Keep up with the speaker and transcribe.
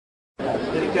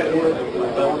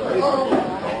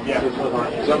Yeah.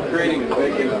 So I'm creating a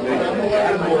big innovation.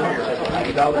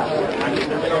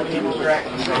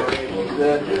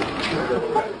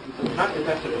 Not that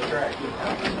that's a distraction.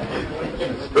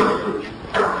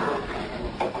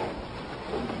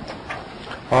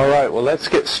 All right, well, let's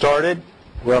get started.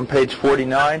 We're on page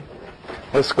 49.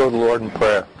 Let's go to the Lord in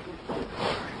prayer.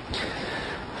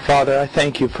 Father, I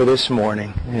thank you for this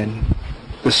morning and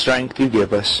the strength you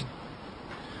give us.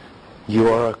 You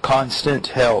are a constant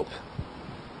help,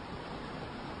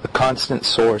 a constant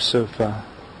source of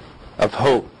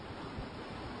hope.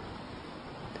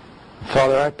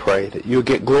 Father, I pray that you'll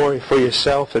get glory for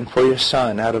yourself and for your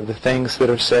Son out of the things that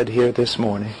are said here this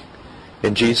morning.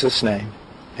 In Jesus' name,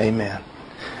 amen.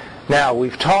 Now,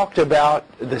 we've talked about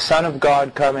the Son of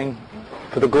God coming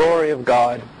for the glory of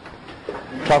God.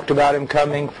 Talked about Him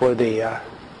coming for the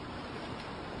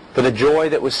joy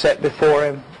that was set before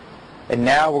Him. And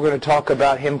now we're going to talk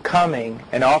about Him coming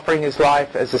and offering His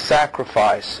life as a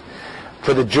sacrifice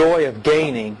for the joy of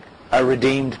gaining a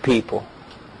redeemed people.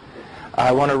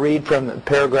 I want to read from the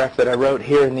paragraph that I wrote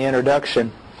here in the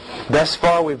introduction. Thus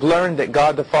far we've learned that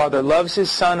God the Father loves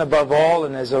His Son above all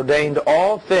and has ordained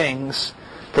all things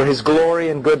for His glory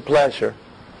and good pleasure.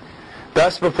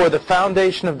 Thus before the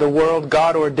foundation of the world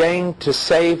God ordained to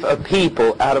save a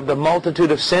people out of the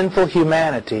multitude of sinful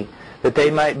humanity, that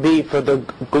they might be for the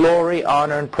glory,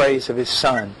 honor, and praise of His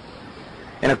Son.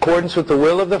 In accordance with the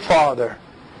will of the Father,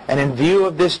 and in view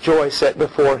of this joy set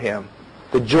before Him,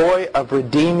 the joy of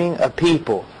redeeming a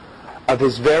people of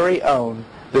His very own,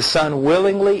 the Son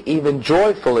willingly, even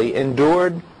joyfully,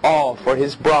 endured all for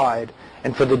His bride,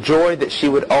 and for the joy that she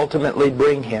would ultimately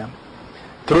bring Him.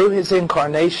 Through His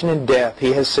incarnation and death,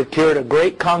 He has secured a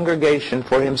great congregation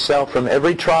for Himself from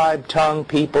every tribe, tongue,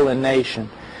 people, and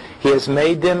nation. He has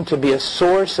made them to be a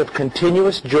source of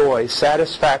continuous joy,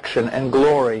 satisfaction, and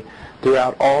glory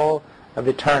throughout all of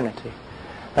eternity.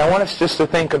 Now, I want us just to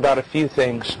think about a few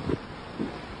things.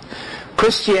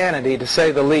 Christianity, to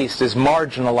say the least, is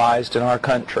marginalized in our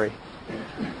country.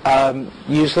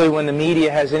 Usually when the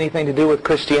media has anything to do with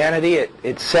Christianity,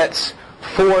 it sets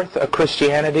forth a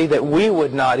Christianity that we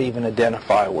would not even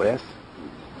identify with,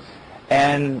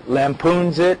 and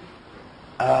lampoons it,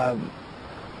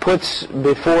 puts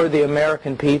before the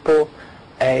American people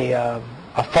a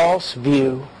false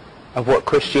view of what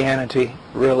Christianity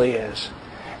really is.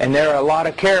 And there are a lot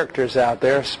of characters out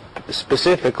there,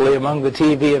 specifically among the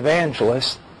TV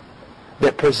evangelists,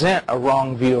 that present a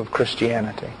wrong view of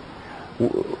Christianity.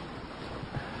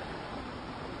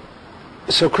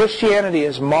 So Christianity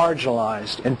is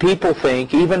marginalized, and people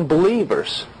think, even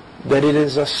believers, that it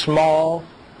is a small,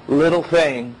 little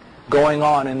thing going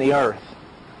on in the earth.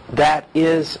 That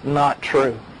is not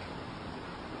true.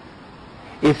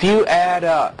 If you add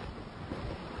up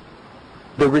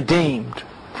the redeemed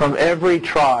from every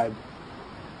tribe,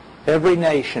 every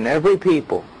nation, every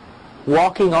people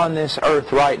walking on this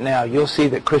earth right now, you'll see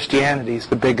that Christianity is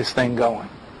the biggest thing going.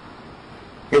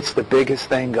 It's the biggest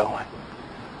thing going.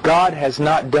 God has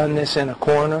not done this in a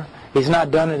corner. He's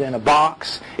not done it in a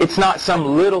box. It's not some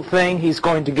little thing He's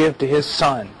going to give to His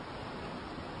Son.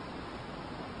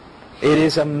 It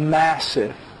is a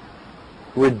massive,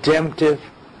 redemptive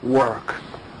work.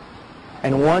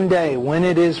 And one day, when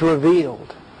it is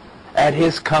revealed at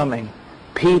His coming,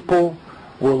 people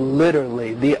will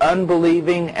literally, the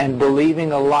unbelieving and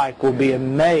believing alike, will be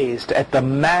amazed at the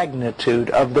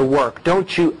magnitude of the work.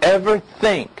 Don't you ever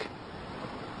think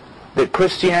that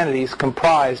Christianity is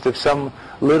comprised of some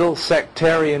little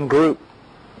sectarian group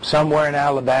somewhere in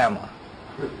Alabama.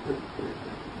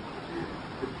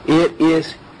 It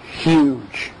is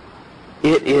huge.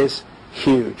 It is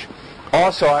huge.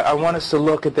 Also, I want us to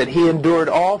look at that He endured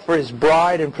all for His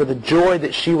bride and for the joy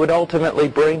that she would ultimately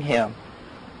bring Him.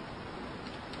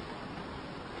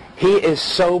 He is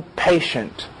so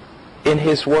patient in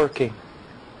His working.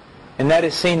 And that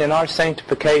is seen in our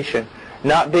sanctification,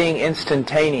 not being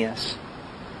instantaneous,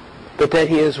 but that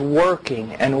He is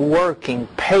working and working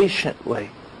patiently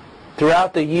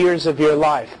throughout the years of your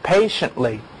life,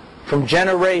 patiently, from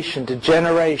generation to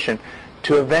generation,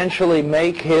 to eventually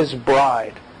make His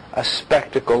bride a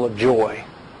spectacle of joy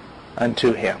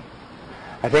unto Him.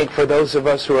 I think for those of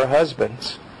us who are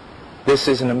husbands, this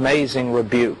is an amazing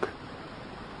rebuke.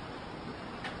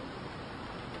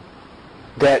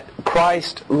 That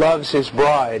Christ loves His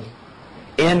bride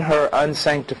in her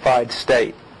unsanctified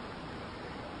state.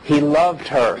 He loved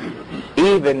her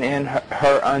even in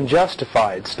her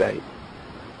unjustified state.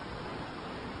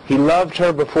 He loved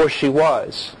her before she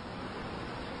was.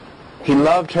 He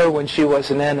loved her when she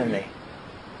was an enemy.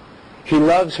 He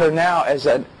loves her now as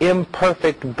an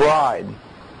imperfect bride.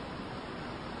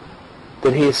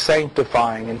 that He is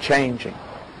sanctifying and changing.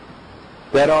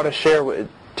 That ought to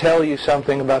tell you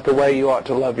something about the way you ought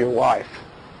to love your wife.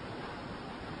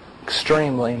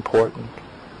 Extremely important.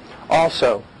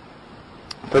 Also,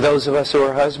 for those of us who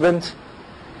are husbands,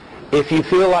 if you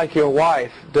feel like your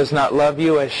wife does not love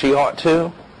you as she ought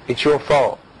to, it's your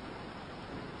fault.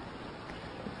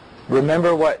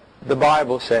 Remember what the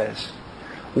Bible says.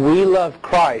 We love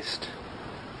Christ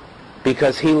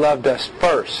because He loved us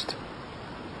first.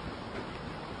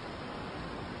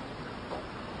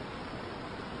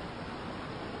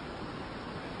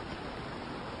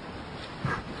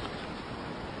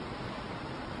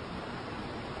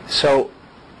 So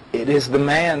it is the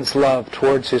man's love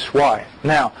towards his wife.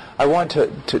 Now, I want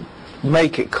to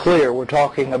make it clear we're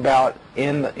talking about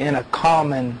in a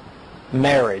common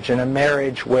marriage, in a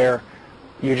marriage where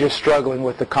you're just struggling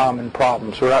with the common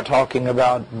problems. We're not talking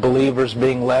about believers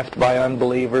being left by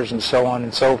unbelievers and so on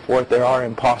and so forth. There are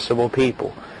impossible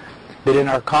people. But in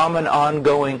our common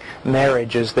ongoing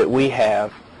marriages that we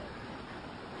have,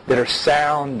 that are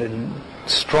sound and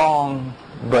strong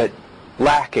but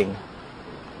lacking,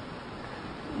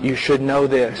 you should know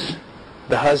this.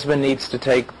 The husband needs to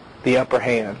take the upper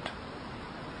hand.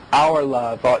 Our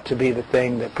love ought to be the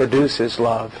thing that produces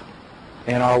love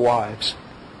in our wives.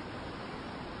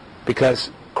 Because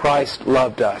Christ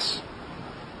loved us.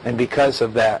 And because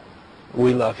of that,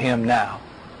 we love Him now.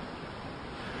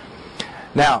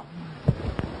 Now,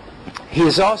 He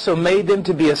has also made them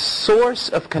to be a source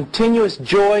of continuous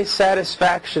joy,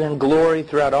 satisfaction, and glory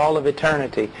throughout all of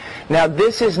eternity. Now,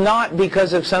 this is not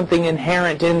because of something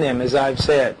inherent in them, as I've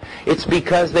said. It's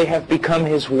because they have become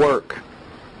His work,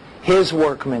 His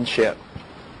workmanship,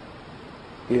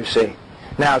 you see.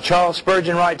 Now, Charles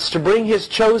Spurgeon writes, to bring His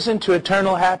chosen to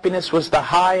eternal happiness was the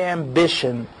high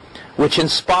ambition which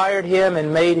inspired him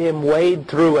and made him wade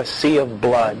through a sea of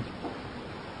blood.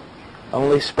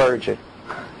 Only Spurgeon.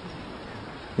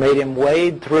 Made him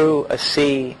wade through a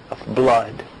sea of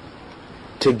blood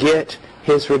to get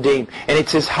his redeemed. And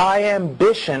it's his high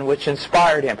ambition which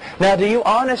inspired him. Now, do you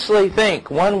honestly think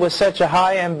one with such a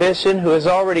high ambition who has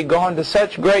already gone to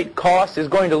such great cost is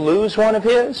going to lose one of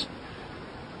his?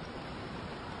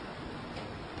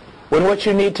 When what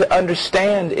you need to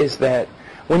understand is that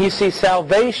when you see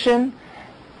salvation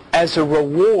as a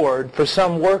reward for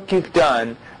some work you've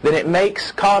done, then it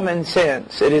makes common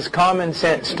sense. It is common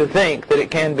sense to think that it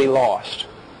can be lost.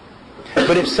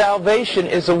 But if salvation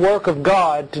is a work of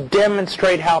God to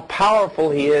demonstrate how powerful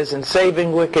He is in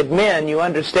saving wicked men, you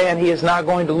understand He is not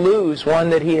going to lose one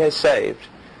that He has saved,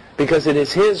 because it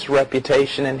is His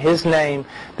reputation and His name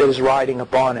that is riding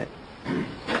upon it.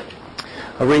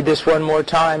 I'll read this one more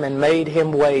time. And made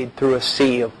him wade through a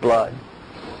sea of blood.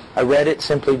 I read it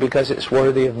simply because it's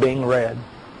worthy of being read.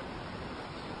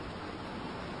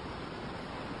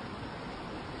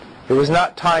 It was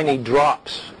not tiny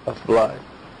drops of blood,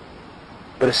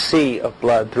 but a sea of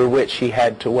blood through which he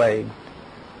had to wade.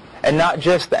 And not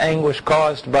just the anguish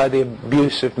caused by the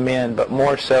abuse of men, but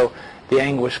more so the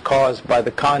anguish caused by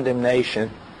the condemnation,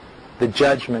 the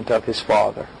judgment of his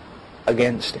Father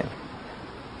against him.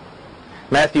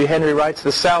 Matthew Henry writes,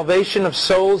 the salvation of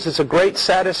souls is a great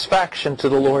satisfaction to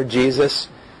the Lord Jesus.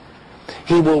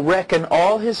 He will reckon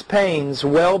all His pains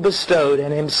well bestowed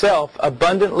and Himself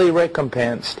abundantly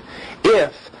recompensed,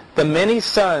 if the many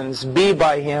sons be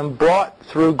by Him brought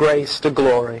through grace to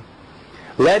glory.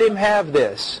 Let him have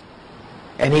this,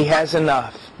 and he has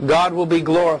enough. God will be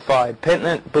glorified,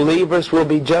 penitent believers will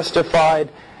be justified,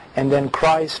 and then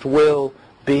Christ will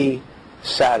be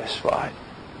satisfied.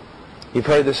 You've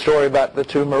heard the story about the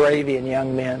two Moravian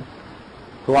young men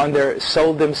who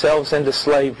sold themselves into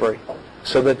slavery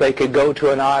so that they could go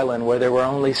to an island where there were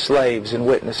only slaves and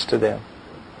witness to them.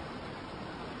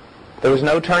 There was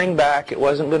no turning back. It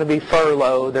wasn't going to be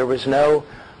furlough. There was no,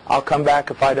 I'll come back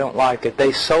if I don't like it.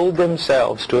 They sold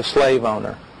themselves to a slave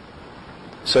owner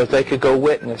so that they could go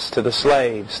witness to the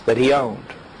slaves that he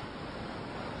owned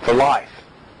for life.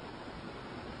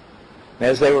 And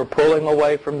as they were pulling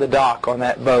away from the dock on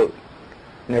that boat,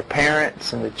 and their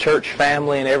parents and the church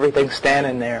family and everything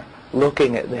standing there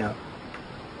looking at them,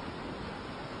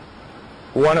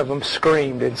 one of them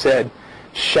screamed and said,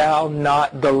 shall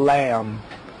not the Lamb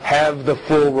have the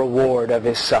full reward of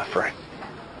His suffering?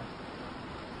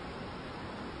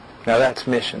 Now that's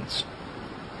missions.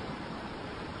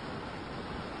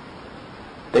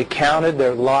 They counted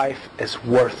their life as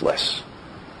worthless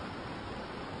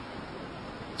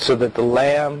so that the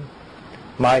Lamb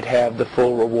might have the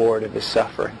full reward of His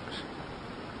sufferings.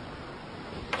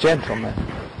 Gentlemen,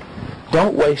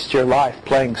 don't waste your life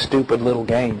playing stupid little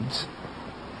games.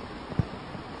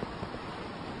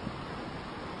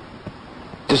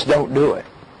 Just don't do it.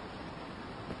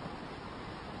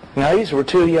 Now, these were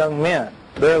two young men,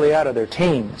 barely out of their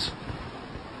teens.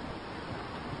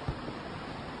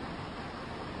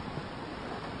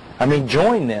 I mean,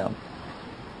 join them.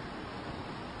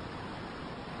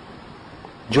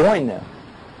 Join them.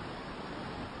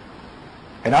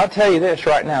 And I'll tell you this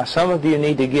right now, some of you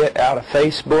need to get out of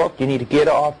Facebook. You need to get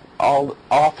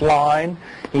offline.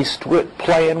 You need to quit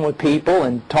playing with people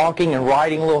and talking and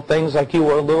writing little things like you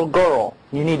were a little girl.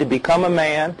 You need to become a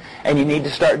man, and you need to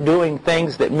start doing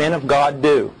things that men of God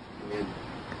do.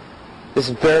 This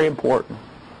is very important.